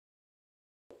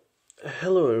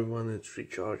Hello everyone, it's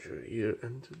Recharger here,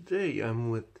 and today I'm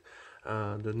with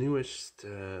the newest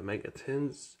Mega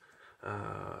Tins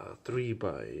 3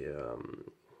 by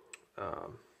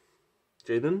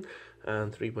Jaden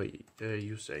and 3 by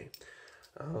Yusei.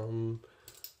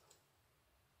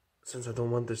 Since I don't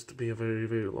want this to be a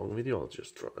very long video, I'll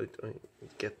just try to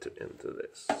get into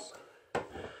this.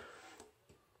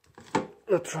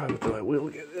 Not try, but I will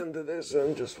get into this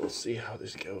and just we'll see how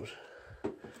this goes.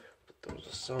 Put those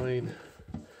aside.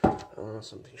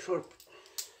 Something sharp.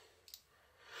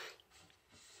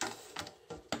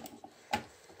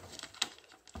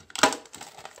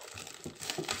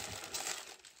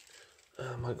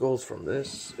 My goals from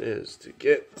this is to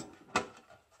get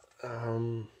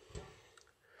well,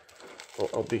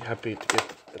 I'll be happy to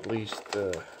get at least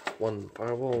one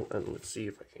firewall, and let's see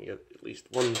if I can get at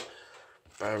least one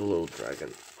parallel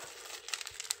dragon.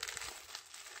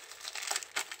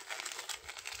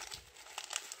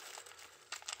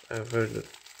 I've heard that,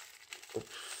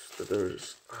 that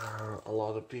there's a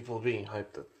lot of people being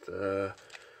hyped that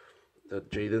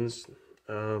Jaden's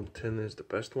tin is the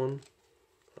best one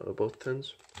out of both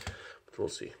tins, but we'll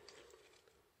see.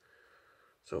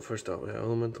 So first off, we have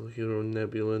Elemental Hero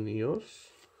Nebula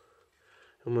Neos,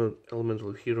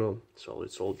 Elemental Hero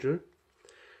Solid Soldier,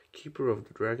 Keeper of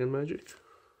the Dragon Magic,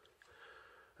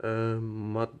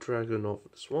 Mud Dragon of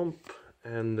the Swamp,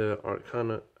 and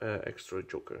Arcana Extra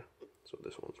Joker. So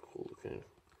this one's cool looking.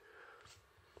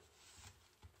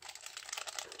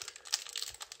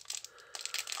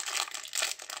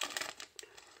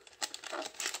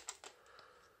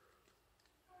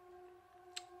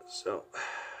 So,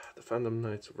 the Phantom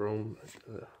Knights of Rome.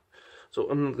 So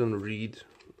I'm not gonna read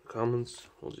the comments.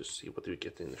 We'll just see what we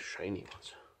get in the shiny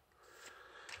ones.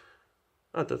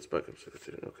 Ah, that's backup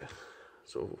secretary. Okay.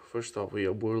 So first off, we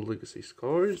have World Legacy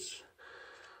Scars,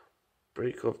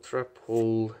 Break of Trap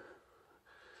Hole,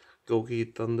 Gogi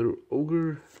Thunder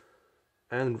Ogre,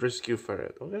 and Rescue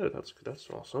Ferret. Okay, that's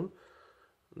awesome.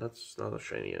 That's not a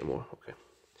shiny anymore. Okay.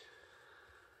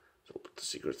 So we'll put the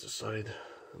secrets aside.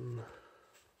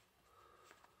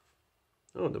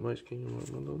 Oh, the Mice King.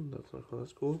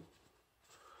 That's cool.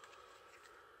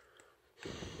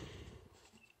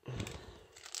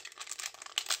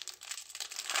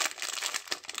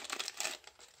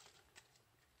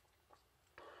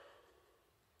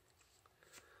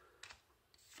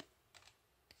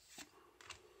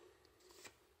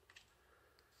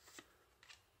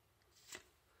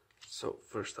 So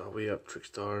first off, we have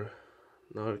Trickstar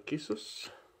Narcissus,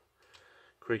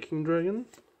 Quaking Dragon,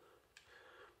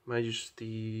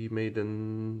 Majesty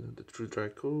Maiden, the True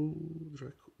Draco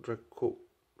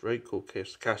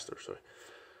Caster, sorry,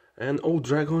 and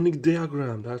Dragonic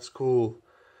Diagram. That's cool.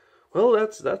 Well,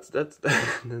 that's that's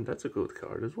a good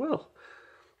card as well.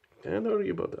 Can't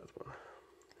argue about that one.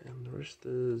 And the rest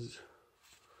is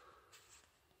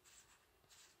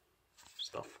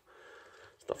stuff.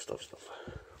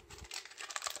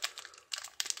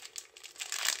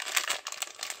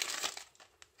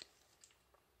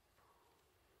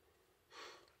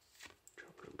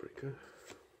 Breaker.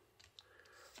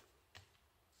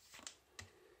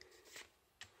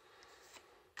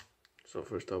 So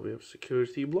first up we have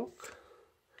Security Block,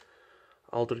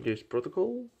 Altergeist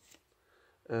Protocol,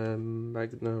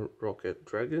 Magna Rocket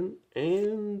Dragon,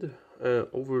 and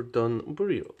Overdone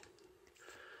Burial.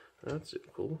 That's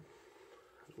it, cool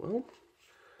as well.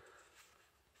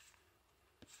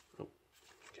 Oh,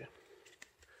 okay.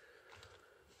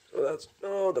 So that's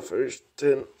the first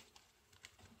 10.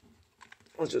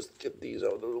 Let's just get these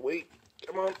out of the way.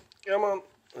 Come on.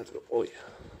 Let's go. Oh yeah.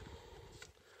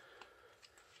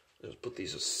 Just put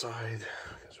these aside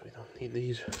because we don't need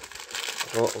these.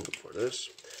 Well, I'll go for this.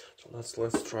 So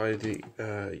let's try the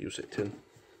Yusei tin.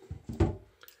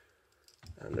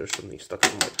 And there's something stuck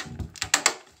in my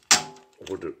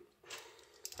order.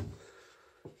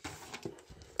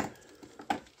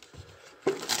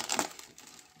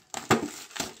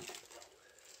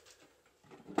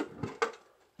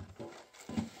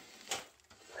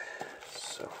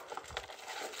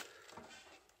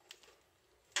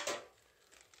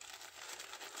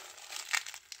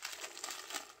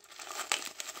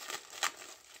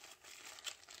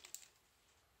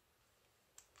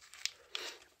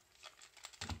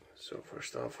 So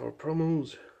first off, our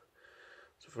promos.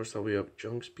 So first off, we have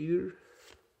Junk Speeder,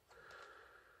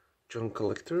 Junk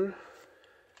Collector,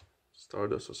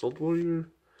 Stardust Assault Warrior,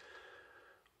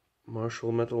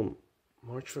 Martial Metal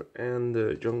Marcher,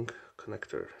 and Junk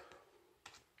Connector.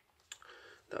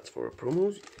 That's for our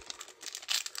promos.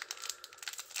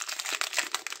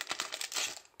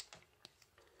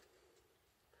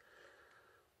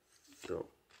 So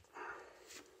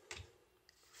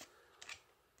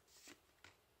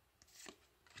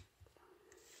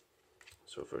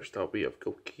So first up we have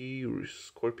YUGIOH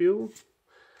Scorpio,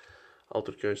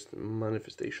 Altergeist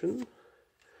Manifestation,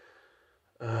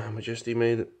 Majesty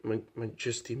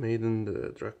Maiden,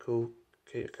 the Draco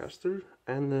Caster,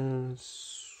 and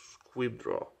Squib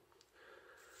Draw.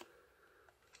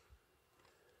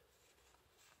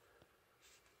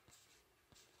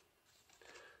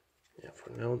 Yeah, for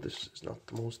now this is not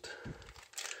the most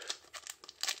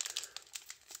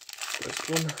best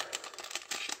one.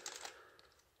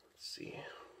 Let's see.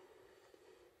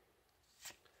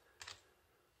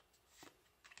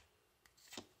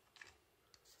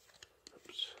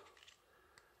 Oops.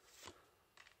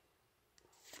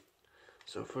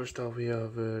 So first off we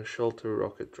have Shelter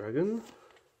Rocket Dragon,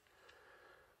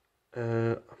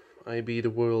 I Be the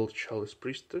World Chalice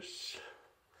Priestess,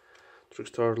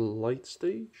 Trickstar Light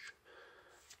Stage,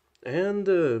 and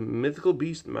Mythical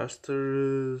Beast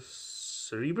Master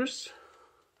Cerebrus.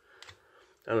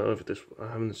 I don't know if I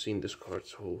haven't seen this card,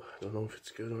 so I don't know if it's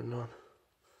good or not.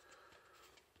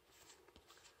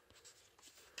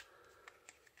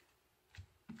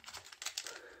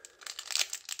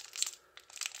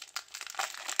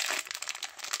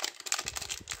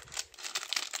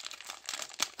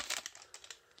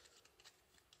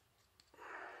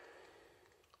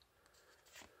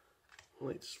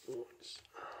 Light Swords.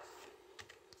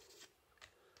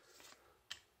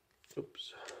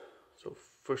 Oops. So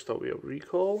first up we have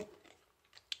Recall,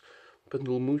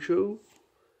 Pendle Mucho,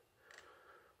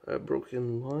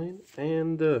 Broken Line,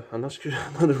 and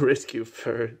another Rescue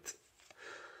Ferret.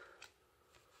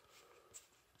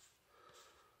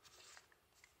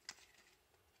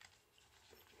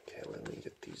 Okay, let me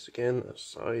get these again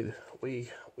aside. Away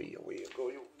you go, you go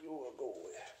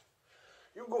away.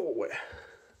 You go away.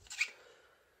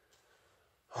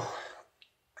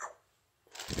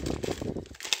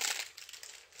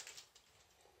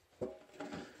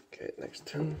 Okay, next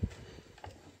turn.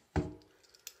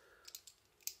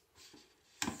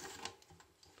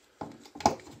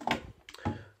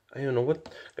 I don't know what,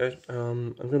 guys.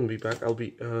 I'm gonna be back. I'll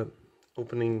be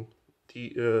opening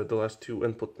the last two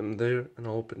and put them there, and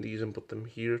I'll open these and put them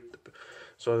here,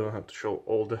 so I don't have to show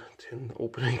all the tin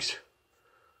openings.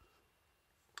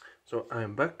 So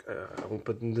I'm back. I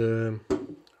opened the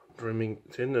remaining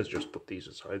tin. Let's just put these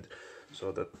aside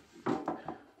so that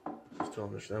I still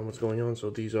understand what's going on. So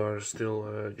these are still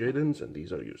Jaden's, and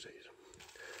these are Yusei's.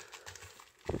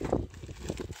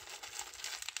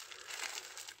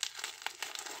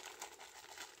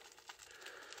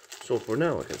 So for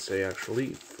now, I can say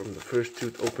actually, from the first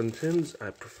two open tins,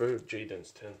 I prefer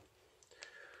Jaden's tin.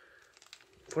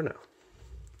 For now.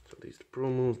 So these are the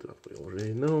promos that we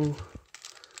already know.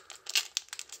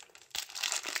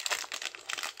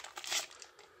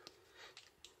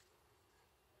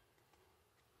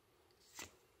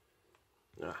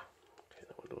 Okay,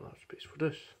 now I don't have space for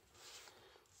this.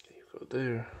 Okay, you go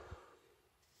there.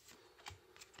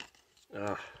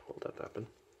 Will that happen?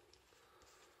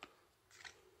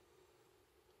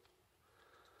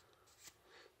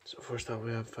 So first up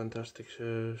we have Fantastic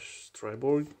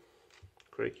Striborg,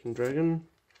 Kraking Dragon,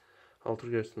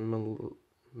 Altergeist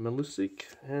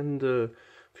Melusic, and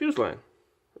Fuse Line.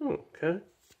 Oh, okay.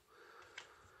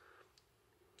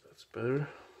 That's better.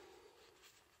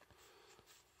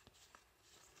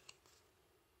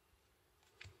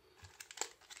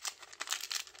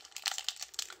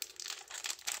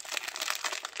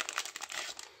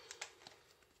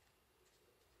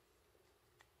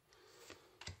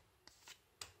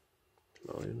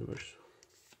 Universe.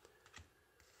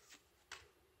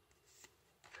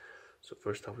 So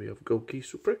first up we have Goki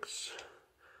Suprex,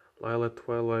 Lila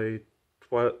Twilight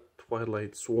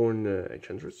Sworn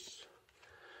Enchantress,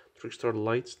 Trickstar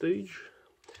Light Stage,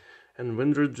 and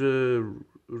Rendered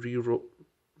Reorigin.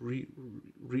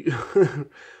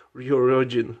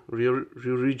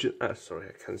 Sorry,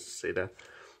 I can't say that.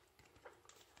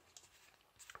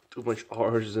 Too much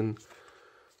R's and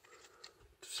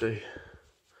to say.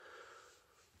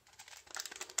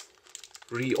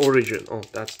 Reorigin. Oh,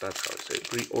 that's how I say it.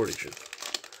 Reorigin.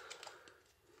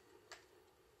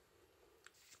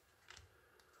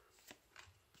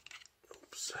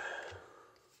 Oops.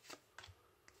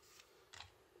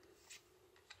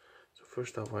 So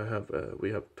first off,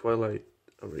 we have Twilight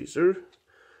Eraser,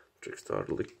 Trickstar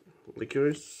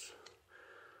Licorice,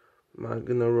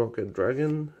 Magna Rocket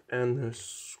Dragon, and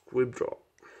Squib Draw.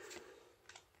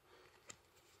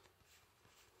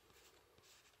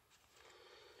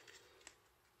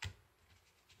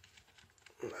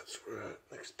 That's for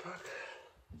next pack.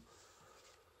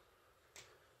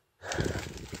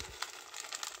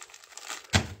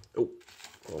 Oh,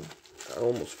 well, I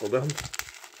almost fell down.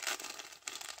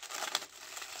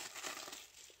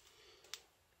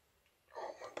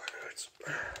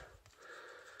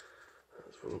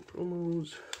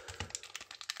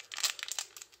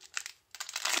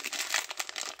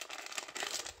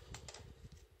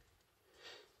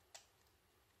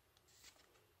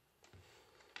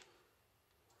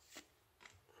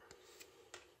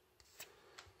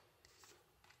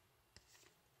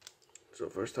 So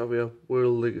first up we have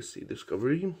World Legacy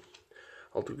Discovery,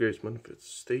 Altergeist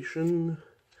Manifestation,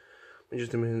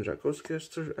 Majesty Main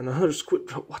Dracoscaster, and another Squid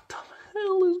Drop. What the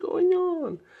hell is going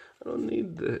on? I don't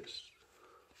need this.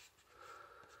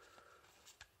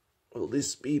 Will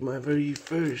this be my very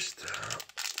first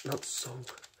not so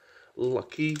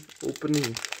lucky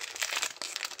opening?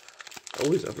 I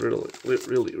always have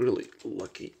really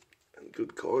lucky and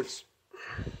good cards.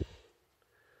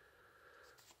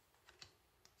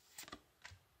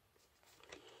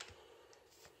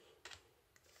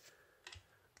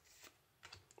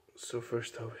 So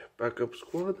first up we have Backup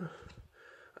Squad,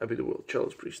 I Be the World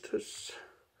Chalice Priestess,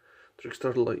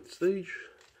 Trickstar Light Stage,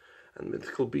 and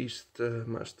Mythical Beast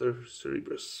Master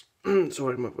Cerebrus.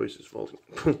 Sorry, my voice is falling.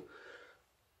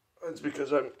 It's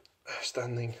because I'm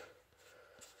standing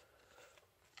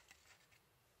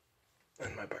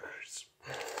and my back hurts.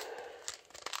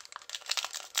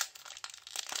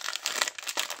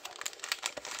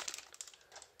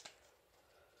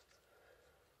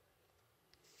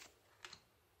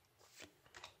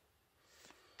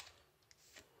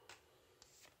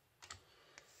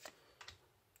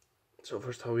 So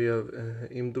first how we have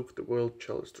Imduk the World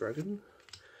Chalice Dragon,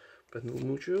 Benel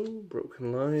Mucho,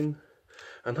 Broken Line,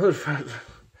 another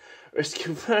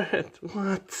Rescue Ferret.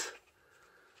 What?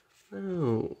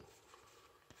 No.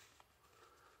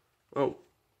 Oh,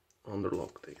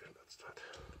 Underlock Taker, that's that.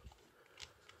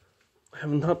 I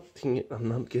have nothing, I'm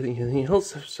not getting anything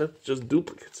else except just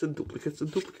duplicates and duplicates and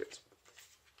duplicates.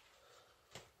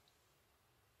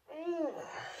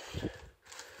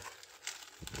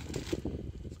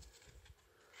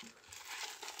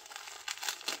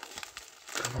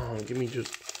 Come on, give me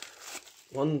just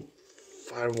one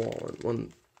firewall and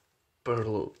one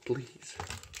burload, please.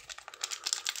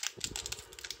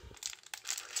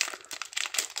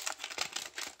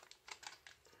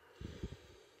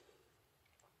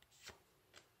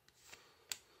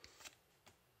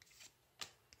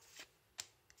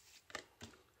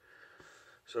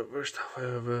 So first I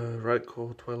have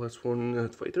Raiko Twilight Sworn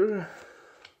Fighter,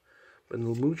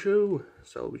 Benel Mucho,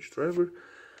 Salvage Driver,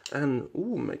 and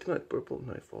ooh, Mekk-Knight Purple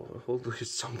Nightfall. Hopefully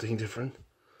it's something different.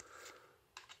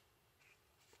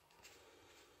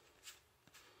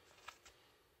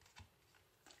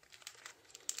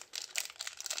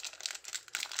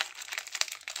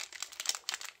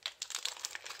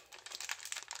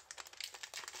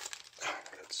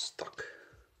 Got stuck.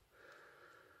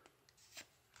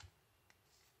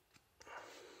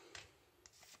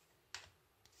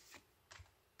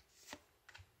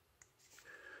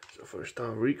 So first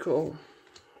Recall,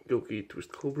 Goki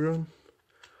Twist Cobra,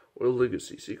 World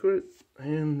Legacy Secret,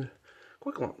 and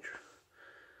Quick Launch.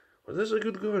 Was this a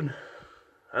good gun?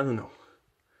 I don't know.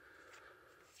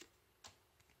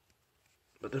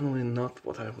 But definitely not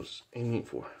what I was aiming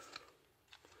for.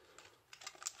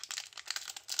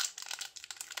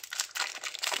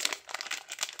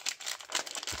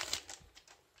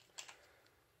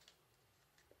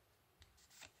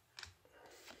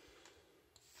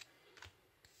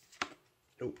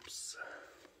 Oops.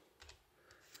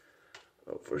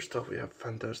 Well, first off we have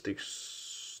Fantastic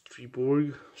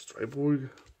Striborg,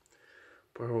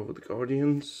 Power of the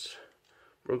Guardians,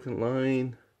 Broken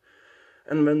Line,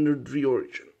 and Rendered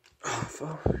Reorigin. Oh,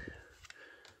 fuck. I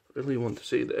really want to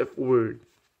say the F word.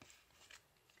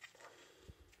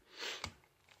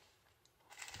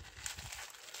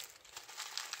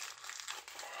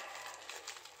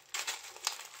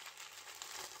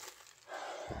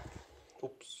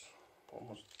 Oops,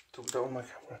 almost took down my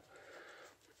camera.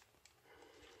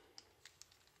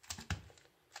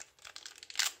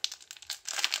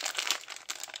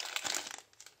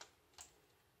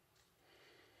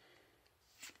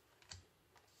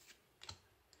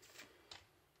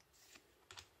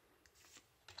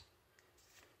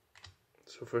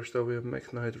 So first up we have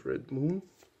Mekk-Knight Red Moon,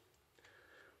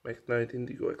 Mekk-Knight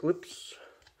Indigo Eclipse,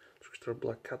 Trickstar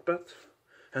Black Catbat,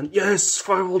 and yes,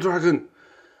 Firewall Dragon!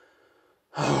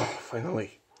 Oh,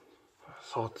 finally. I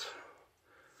thought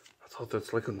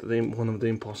that's like one of the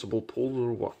impossible pulls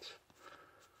or what.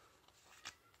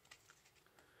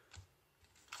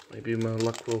 Maybe my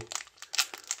luck will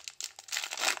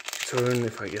turn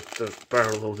if I get the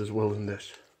barrel load as well in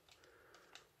this.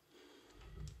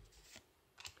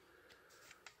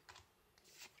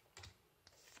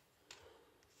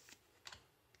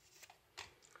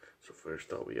 So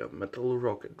first up we have Metal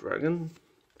Rocket Dragon,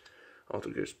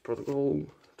 Altergeist Protocol,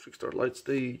 Trickstar Light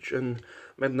Stage, and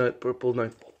Midnight Purple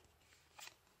Nightfall.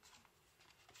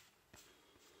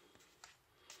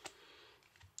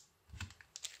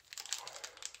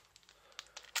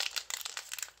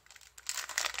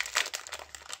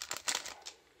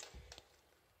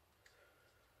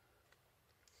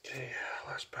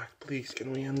 please,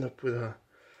 can we end up with a,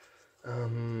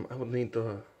 I would need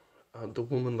the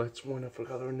woman that's one, I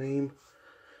forgot her name.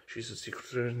 She's a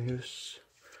secretary in this.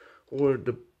 Or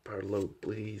the parallel,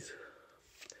 please.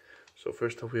 So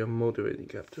first off we have Motivating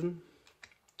Captain,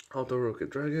 Auto Rocket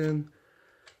Dragon,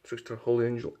 Trickster Holy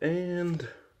Angel, and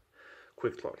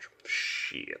Quick Launch.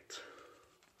 Shit.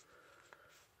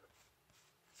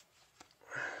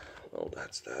 Well,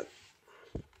 that's that.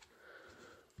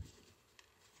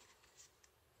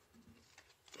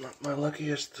 Not my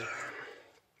luckiest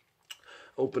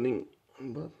opening,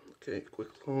 but okay.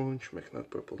 Quick Launch, Mechanite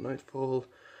Purple Nightfall,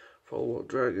 Fall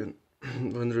Dragon,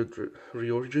 Vendred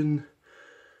Reorigin,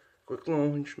 Quick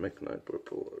Launch, Mechanite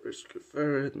Purple Rescue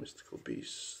Ferret, Mystical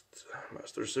Beast,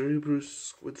 Master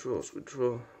Cerebrus, Withdraw,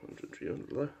 100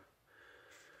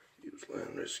 use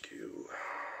Land Rescue.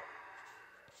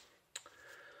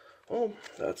 Oh,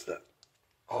 that's that.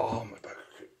 Oh, my back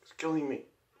is killing me.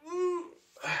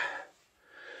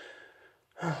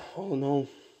 Oh no.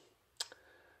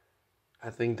 I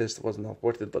think this was not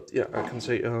worth it, but yeah, I can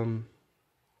say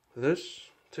this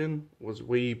tin was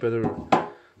way better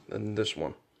than this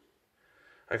one.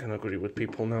 I can agree with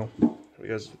people now,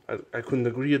 because I couldn't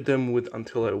agree with them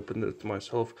until I opened it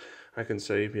myself. I can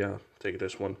say, yeah, take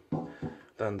this one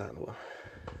than that one.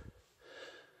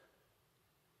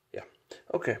 Yeah,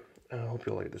 okay. I hope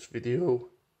you like this video,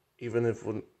 even if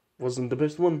it wasn't the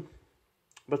best one,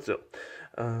 but still,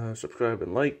 subscribe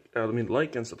and like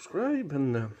and subscribe,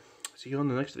 and see you on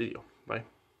the next video. Bye.